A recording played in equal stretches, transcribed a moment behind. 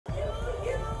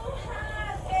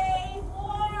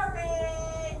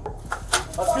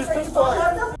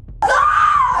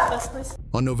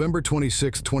On November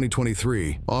 26,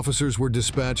 2023, officers were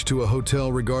dispatched to a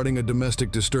hotel regarding a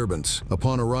domestic disturbance.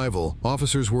 Upon arrival,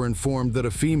 officers were informed that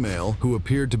a female, who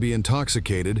appeared to be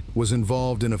intoxicated, was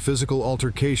involved in a physical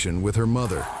altercation with her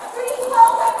mother.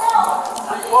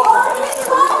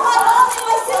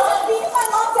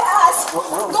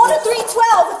 Go to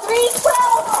 312!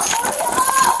 312!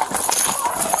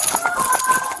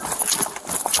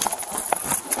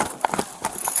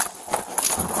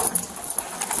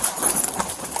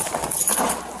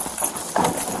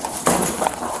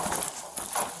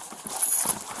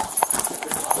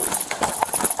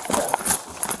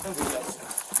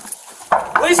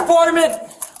 Police department!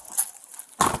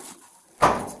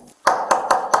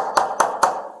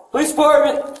 Police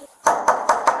department!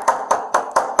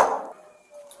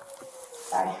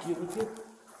 Sorry. Do you live here?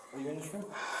 Are you in this room?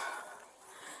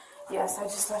 Yes, I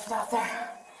just left out there.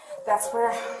 That's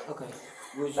where... Okay.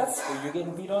 Were you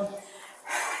getting beat on?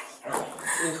 Okay.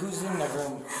 Who's in the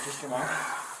room? Just your mom?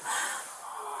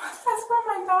 That's where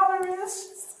my daughter is.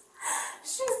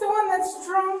 She's the one that's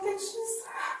drunk and she's...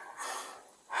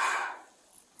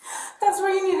 That's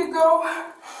where you need to go.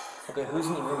 Okay, who's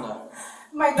in the room now?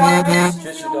 My daughter, she's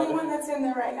Just the your only daughter? one that's in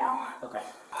there right now. Okay.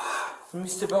 Let me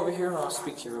step over here and I'll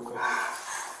speak to you real quick.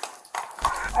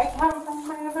 I can't find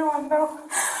my other one though.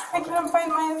 I can't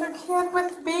find my other kid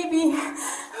with the baby.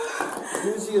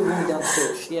 Who's the room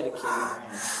downstairs? She had a kid in her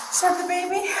hand. She had the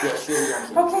baby? Yeah, she had a young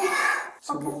kid. Okay.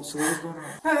 So what was going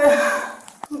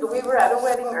on? We were at a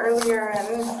wedding earlier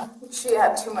and she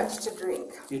had too much to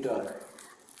drink. Your daughter.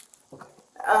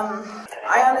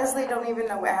 I honestly don't even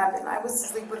know what happened. I was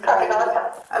asleep with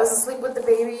the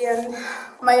baby. And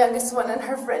my youngest one and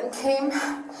her friend came.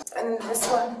 And this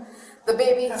one, the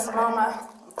baby's mama,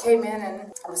 came in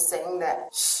and was saying that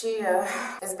she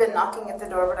has been knocking at the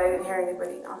door, but I didn't hear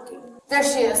anybody knocking. There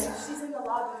she is. She's in the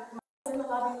lobby. She's in the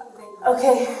lobby with the baby.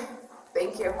 Okay.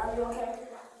 Thank you. Are you okay?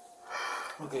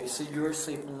 Okay, so you were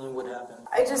asleep and then what happened?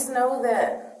 I just know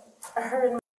that her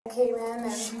and my came in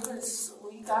and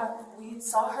We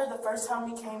saw her the first time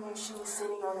we came and she was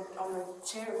sitting on the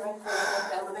chair right there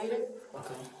the elevator.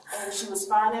 Okay. And she was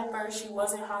fine at first. She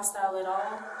wasn't hostile at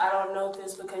all. I don't know if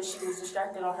it's because she was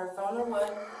distracted on her phone or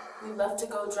what. We left to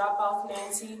go drop off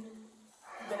Nancy,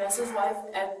 Vanessa's wife,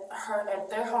 at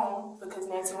their home because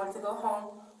Nancy wanted to go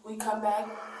home. We come back,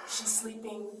 she's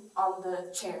sleeping on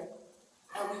the chair.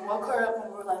 And we woke her up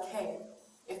and we were like, hey,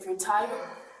 if you're tired,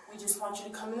 we just want you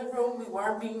to come in the room. We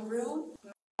weren't being rude.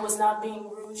 Was not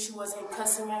being rude, she wasn't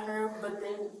cussing at her, but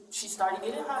then she started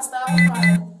getting hostile with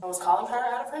her. I was calling her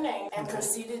out of her name and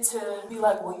proceeded to be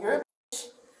like, well, you're a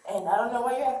bitch, and I don't know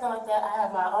why you're acting like that. I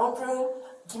have my own room,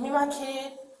 give me my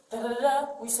kid, da da da da.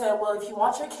 We said, well, if you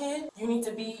want your kid, you need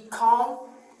to be calm,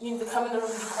 you need to come in the room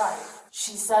and be quiet.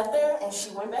 She sat there and she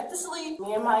went back to sleep.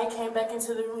 Me and Maya came back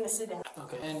into the room to sit down.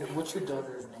 Okay, and what's your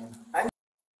daughter's name?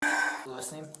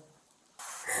 Last name?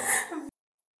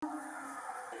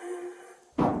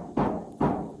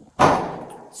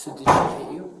 So did she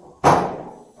hit you?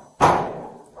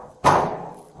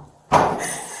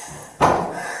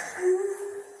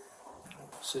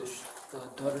 So the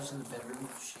daughter's in the bedroom.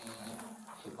 She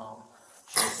hit mom.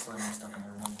 She's slamming stuff in the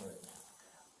room, but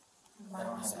I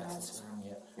don't have access to the room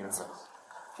yet. You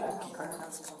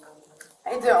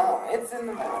I don't. It's in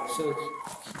the middle. So you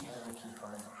have a key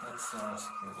card. That's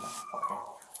security. Okay.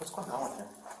 What's going on with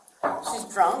her? She's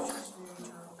drunk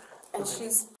and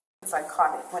she's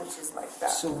psychotic when she's like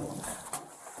that. So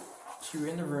you were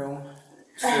in the room.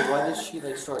 So why did she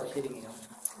start hitting you?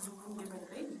 Because we wouldn't give her the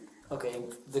baby. Okay,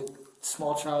 the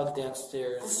small child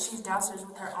downstairs. She's downstairs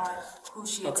with her aunt, who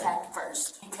she attacked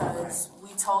first. Because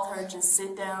we told her, just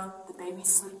sit down, the baby's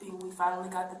sleeping, we finally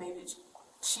got the baby.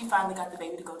 She finally got the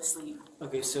baby to go to sleep.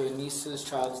 Okay, so Anissa's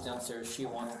child is downstairs. She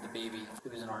wanted the baby.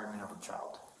 It was an argument over the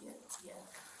child. Yeah.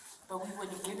 But we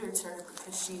wouldn't give her to her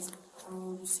because she's,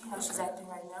 you see how she's acting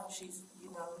right now? She's,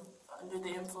 under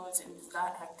the influence and is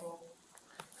not acting.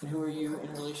 And who are you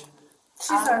in relation?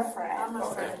 She's our friend. I'm a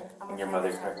friend. And your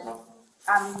mother's pregnant?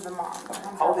 I'm the mom.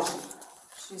 How old is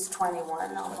she? She's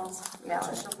 21 almost. Yeah,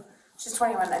 she's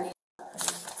 21. I need.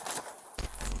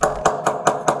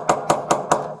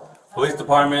 Police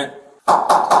department.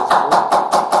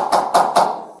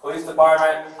 Police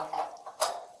department.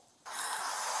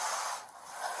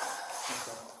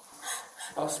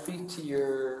 I'll speak to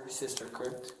your sister,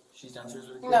 correct? She's downstairs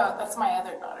with you? No, that's my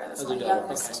other daughter. That's Other my daughter,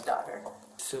 youngest daughter.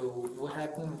 So what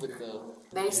happened with the...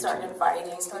 They started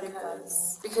fighting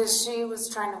because she was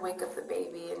trying to wake up the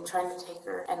baby and trying to take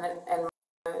her, and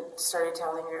started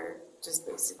telling her just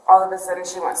basically all of a sudden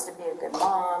she wants to be a good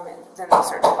mom, and then they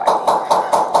started fighting.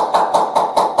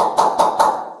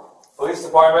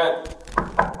 department.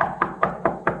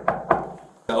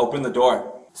 Open the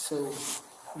door. So,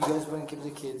 you guys wouldn't give the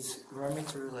kids, run me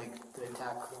through like the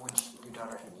attack when your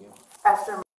daughter hit you.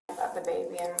 After I got the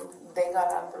baby and they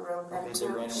got out of the room, them Okay, they two,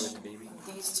 ran away with the baby.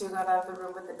 these two got out of the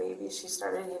room with the baby. She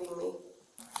started hitting me.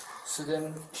 So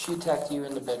then she attacked you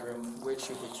in the bedroom. Where'd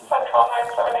she hit you? The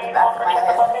back of my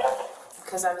head.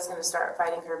 Because I was going to start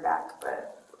fighting her back,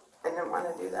 but I didn't want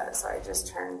to do that, so I just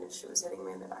turned and she was hitting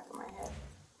me in the back of my head.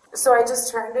 So I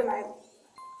just turned and I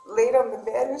laid on the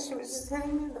bed and she was just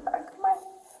hitting me in the back of my head.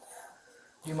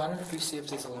 Do you mind if we see if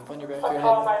there's a lump on your back of your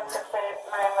head?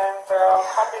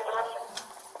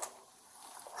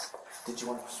 Did you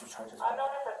want to switch charges?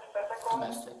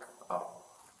 Domestic. Oh.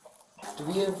 Do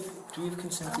we have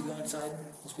consent to go inside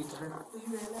and speak to her?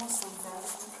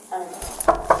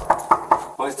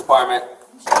 Police department.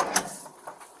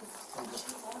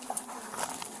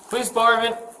 Police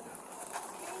department.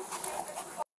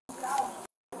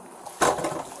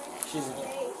 She's in here.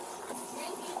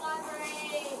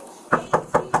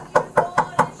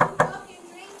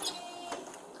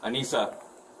 Anissa,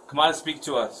 come on and speak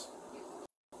to us.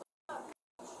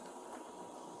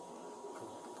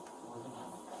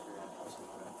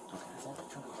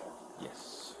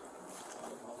 Yes.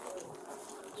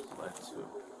 Led to.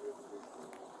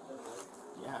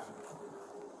 Yeah.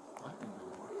 What?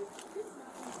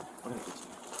 What did I get to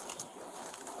you?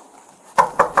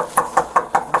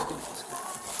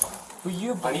 Were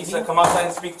you bleeding? Anissa, come outside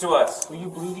and speak to us. Were you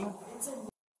bleeding?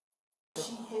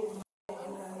 She hit me in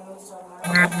her nose on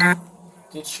my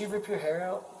Did she rip your hair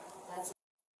out?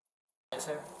 His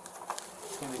hair?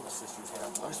 It's gonna be the sister's hair.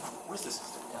 Where's the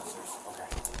sister? Downstairs. Okay.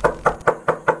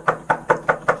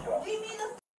 Leave me the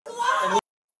f alone!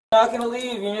 You're not gonna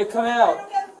leave. You need to come I out. don't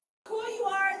give a who you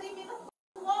are. Leave me the f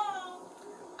alone.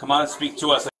 Come on and speak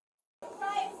to us.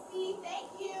 Privacy, thank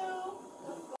you.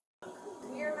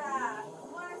 Weird bad.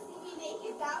 You want to see me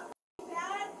naked that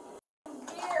bad?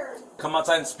 Weird. Come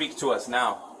outside and speak to us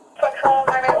now. I'm showering.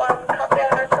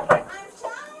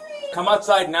 Come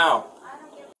outside now. I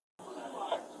don't give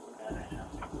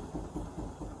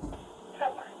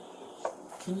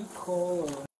Can you call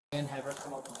and have her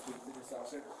come up and speak to this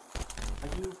officer? Are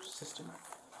you sister?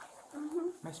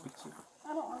 May I speak to you?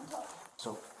 I don't want to talk.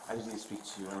 So, I just need to speak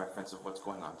to you in reference of what's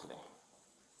going on today.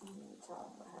 I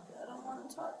don't want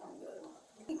to talk. I'm good.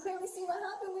 You clearly see what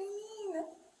happened. What do you mean?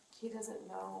 He doesn't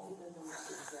know. He doesn't know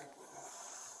exactly.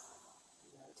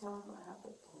 Tell him what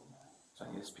happened. So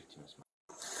I need to speak to you, Miss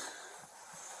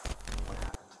What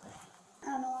happened today? I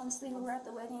don't know, honestly, we were at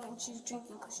the wedding and she's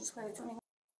drinking because she's clearly 21.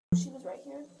 She was right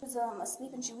here. She was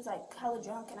asleep and she was like hella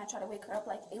drunk and I tried to wake her up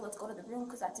like, hey, let's go to the room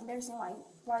because that's embarrassing.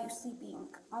 Why are you sleeping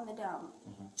on the down?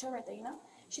 Chill right there, you know?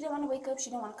 She didn't want to wake up.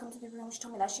 She didn't want to come to the room. She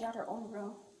told me that she had her own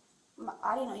room.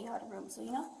 I didn't know you had a room, so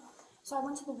you know? So I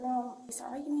went to the room, we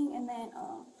started arguing, and then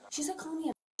she said, call me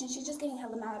a bitch, and she's just getting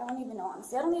hella mad. I don't even know,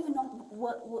 honestly. I don't even know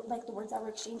what like the words that were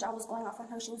exchanged. I was going off on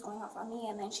her, she was going off on me,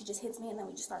 and then she just hits me, and then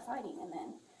we just start fighting, and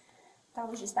then that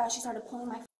was just that. She started pulling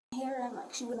my hair, and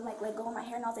like she wouldn't like let go of my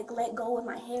hair, and I was like, let go of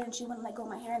my hair, and she wouldn't let go of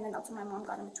my hair, and then that's when my mom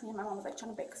got in between. My mom was like trying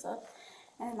to break us up,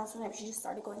 and then that's when she just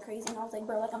started going crazy, and I was like,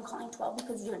 bro, like I'm calling 12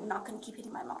 because you're not gonna keep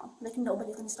hitting my mom. Like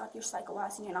nobody's gonna stop your psycho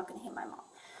ass, and you're not gonna hit my mom.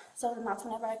 So then that's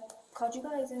whenever I called you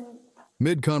guys and.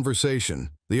 Mid-conversation,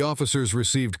 the officers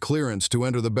received clearance to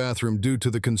enter the bathroom due to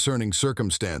the concerning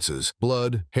circumstances,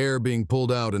 blood, hair being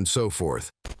pulled out, and so forth.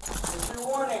 Here's your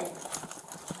warning.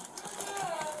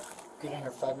 Giving her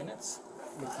 5 minutes.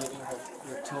 We're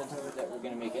told her that we're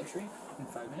going to make entry in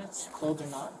 5 minutes. Clothed or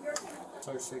not.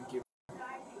 So I said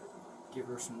give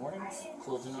her some warnings.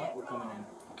 Clothed or not, we're coming in.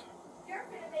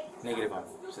 Negative on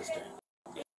sister.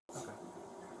 Okay.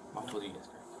 Mom told you yes,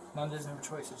 correct? Mom doesn't have a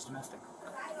choice, it's domestic.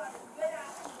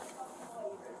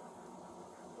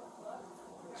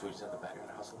 So we just have the battery in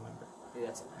the household member? Yeah,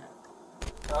 that's it.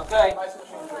 Okay.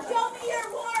 Show me your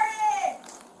warrant.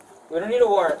 We don't need a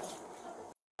warrant.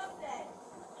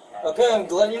 Okay, I'm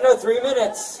letting you know 3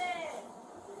 minutes.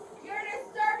 You're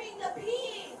disturbing the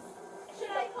peace.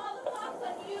 Should I call the cops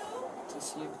on you?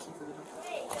 Does he have a key for the door?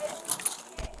 Hey,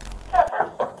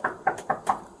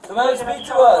 Come out and speak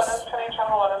to us.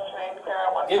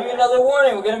 Give you another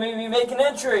warning. We're going to be making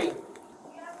entry. you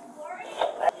have a warrant?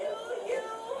 Do you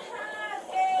have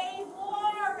a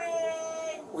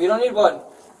warrant? We don't need one.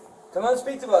 Come on and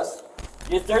speak to us.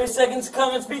 You have 30 seconds to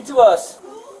come and speak to us. Who?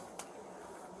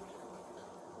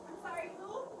 I'm sorry,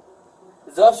 who?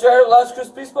 It's Officer out of Las Cruz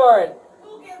Police Department.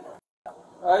 Who gives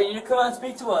a Alright, you need to come out and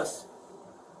speak to us.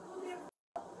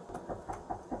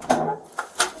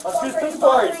 Las Cruz Police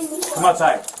Department. Come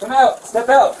outside. Come out. Step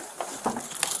out.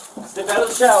 Step out of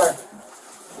the shower.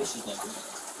 This is naked.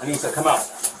 Anissa, come out.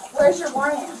 Where's your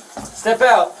warrant? Step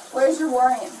out. Where's your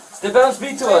warrant? Step out and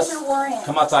speak to Where's us. your warrant?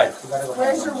 Come outside.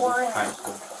 Where's your warrant? Alright,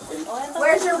 go.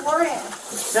 Where's your warrant?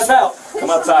 Step out. Please Come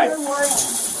show me outside. your warrant.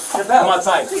 Step out. Come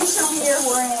outside. Please show me your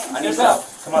warrant.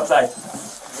 Anissa, come outside.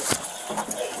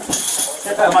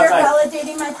 Step out. Come You're outside.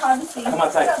 validating my privacy. Come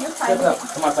outside. You're Step private. out.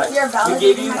 Come outside. You're We validating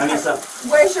gave you my Anissa. privacy.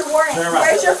 Where's your warrant? Turn around.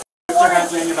 Where's your Put your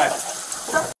hands warrant? behind your back.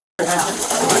 Your hands.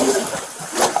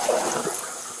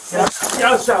 Get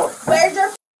out of the shower. Where's your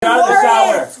Get out of the shower.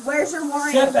 warrant? Where's your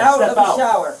warrant? Step out of the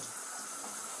shower.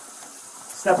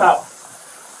 Step out.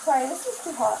 Sorry, this is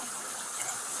too hot.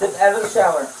 Step out of the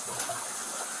shower.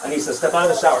 Anissa, step out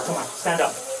of the shower. Come on, stand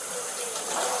up.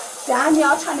 Damn,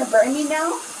 y'all trying to burn me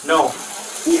now? No.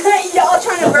 Y'all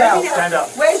trying to Step burn out. me now? Stand up.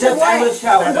 Where's Step your warrant? out of the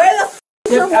shower. Where the f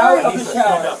is your Step out warrant? of the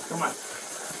shower. Stand up. Come on.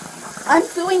 I'm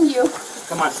suing you.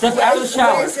 Come on, step out of the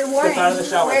shower. Where's your warrant? Step out of the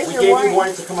shower. Where's We your gave warrant? you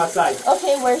warrant to come outside.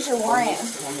 Okay, where's your warrant?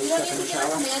 Want me to step in the shower?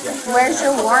 Where's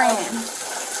your warrant?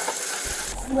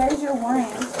 Where's your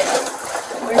warrant?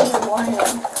 Where's your warrant?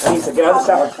 Anissa, get out of the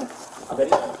shower.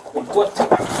 Ready? What?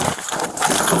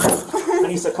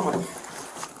 Anissa, come on.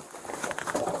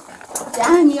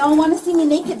 Damn, y'all want to see me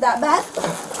naked that bad?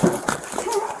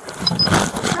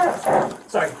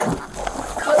 Sorry.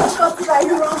 What the fuck did I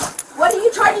do wrong? What are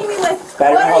you charging me with?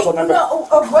 Battery What are household you- member. No,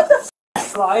 what the f?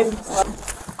 Slide.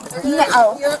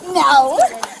 No, no, no.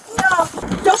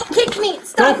 Don't kick me.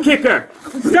 Stop. Don't kick her.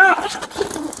 Stop.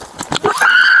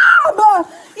 Mom,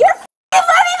 you're f***ing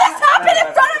letting this happen in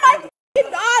front of my f***ing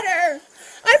daughter.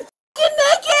 I'm f***ing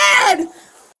naked.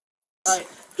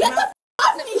 Get the f***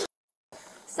 off me.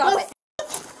 Stop it.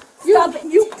 Stop it.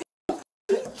 You.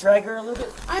 Drag her a little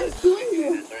bit. I'm suing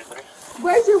you.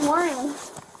 Where's your warrant?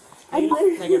 I'm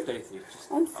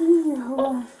suing you. Hold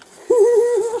on.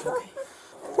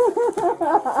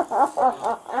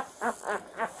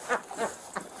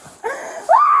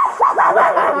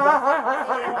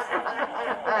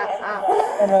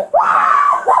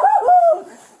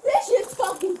 This shit's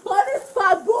fucking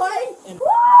butterspot, boy.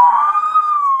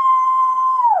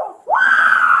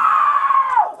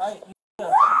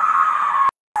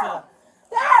 They're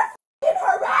fucking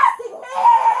harassing me.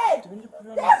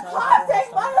 They're causing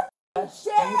motherfucking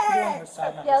shit.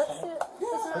 Yeah, let's do it.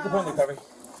 We can put in the cover.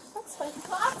 That's fine.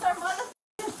 Cops are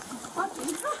motherfucking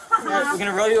fucking. We're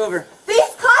gonna roll you over.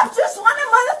 These cops just want to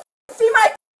motherfucking see my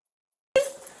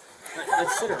face.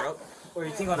 Let's sit her up. Or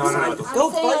you think on the side?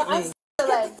 Don't bite me.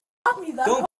 Stop me, though.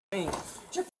 Don't bite me.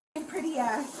 Your fucking pretty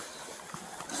ass.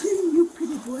 You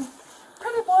pretty boy.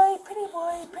 Pretty boy, pretty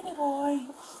boy, pretty boy.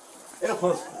 It'll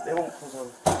close. They won't close over.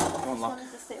 They won't lock.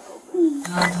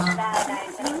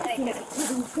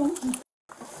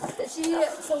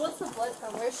 So what's the blood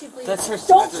from? Where is she bleeding? That's her.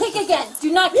 Don't kick again.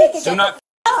 Do not kick again. Do not.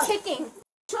 Stop kicking.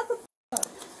 Shut the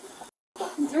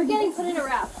You're getting put in a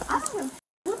wrap. I don't know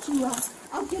what you are.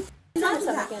 I'll get Not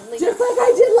stop again. Leave. just like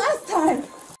I did last time.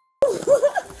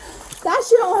 That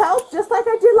shit don't help. Just like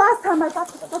I did last time. I got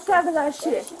the fuck out of that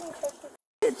shit.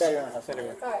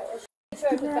 Alright, let's try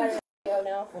to battery go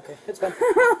now. Okay, it's fine.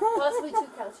 Possibly 2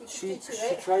 counts. You She can do 2,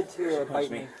 right? tried to bite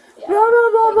me. Yeah. Blah, blah,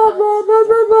 blah, blah, blah, blah,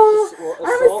 blah, blah.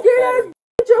 I'm a Assault scared ass battery.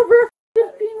 bitch over a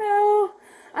f***ing female.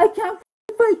 I can't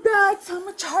f***ing fight back, so I'm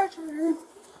gonna charge her.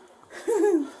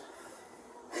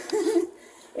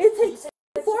 It takes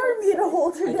for me to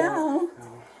hold her down.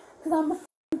 Because I'm a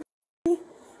f***ing p***.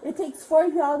 It takes 4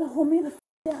 of y'all to hold me the f***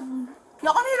 down.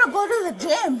 Y'all need to go to the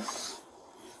gym.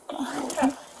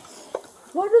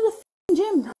 Go to the f***ing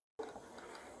gym.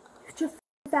 Get your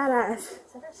f***ing fat ass. Is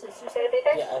that her sister?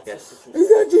 Yeah, yes. Is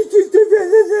that just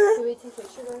Do we take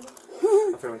pictures already?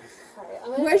 Alright, I'm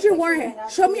gonna Where's take your pictures warrant? right now.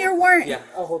 Show me your warrant. Yeah.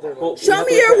 I'll hold her. Well, Show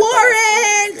me your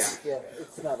warrant. Yeah.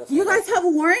 It's not a You guys have a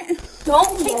warrant?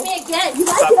 Don't kick me again. You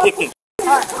guys Stop get kicking.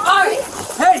 Alright.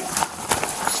 Hey!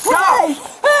 Hey!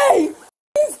 Hey!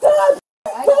 Stop!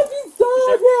 Fucking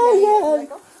stop! Yeah, yeah.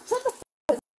 Shut the f***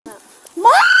 up.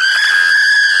 Mom!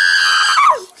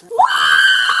 Mom!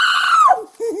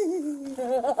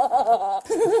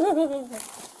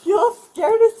 You're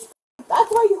scared as f***. That's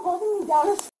why you're holding me down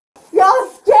as f***. Y'all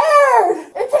scared!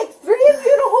 It takes 3 of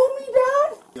you to hold me down?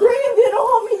 3 of you to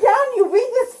hold me down, you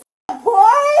weakest f***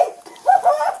 boy!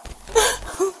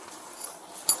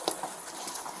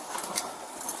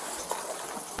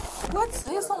 What's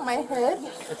this on my head?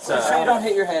 It's Make sure you don't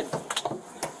hit your head.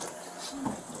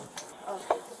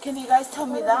 Can you guys tell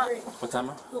me that? What time?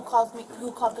 Who called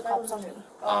the cops on me?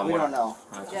 We don't know.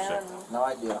 No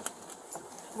idea.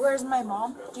 Where's my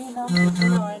mom? Do you know?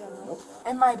 No, I don't know.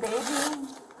 And my baby? No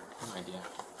idea.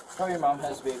 Probably your mom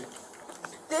has a baby.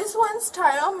 This one's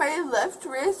tied on my left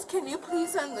wrist. Can you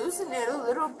please unloosen it a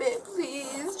little bit,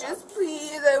 please? Just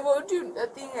please. I won't do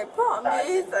nothing, I promise.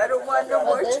 I don't want no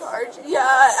more charge. Yeah,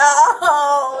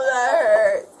 ow, that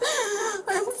hurts.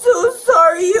 I'm so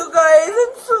sorry, you guys.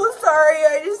 I'm so sorry.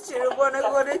 I just didn't want to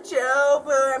go to jail,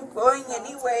 but I'm going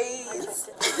anyways.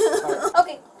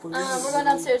 Okay, we're going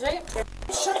downstairs, right?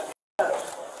 Shut up.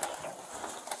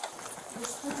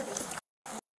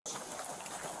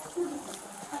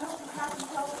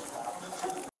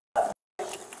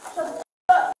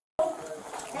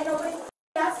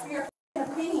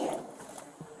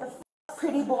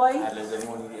 Pretty boy. Does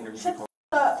anyone need to interview Shut people?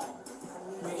 up.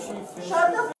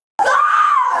 Shut the f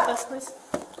up! Yes, please.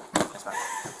 That's fine.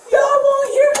 Y'all won't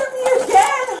hear from me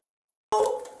again!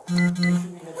 Shut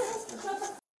the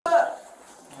f up.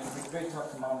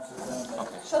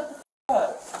 Okay. Shut the f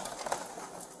up.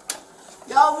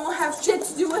 Y'all won't have shit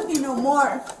to do with me no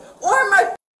more. Or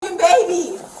my f***ing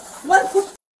baby. Once the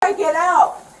f I get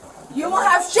out. You won't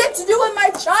have shit to do with my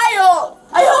child.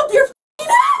 I hope you're f***ing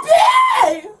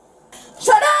happy!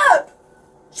 Shut up!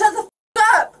 Shut the f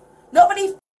up! Nobody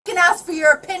f***ing asked for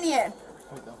your opinion.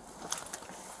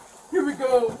 Here we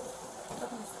go.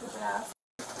 Fucking stupid ass.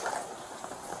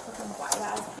 Fucking white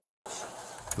ass.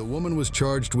 The woman was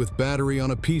charged with battery on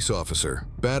a peace officer,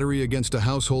 battery against a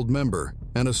household member,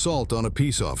 and assault on a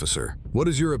peace officer. What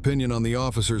is your opinion on the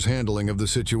officer's handling of the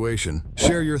situation?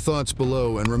 Share your thoughts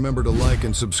below and remember to like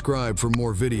and subscribe for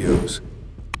more videos.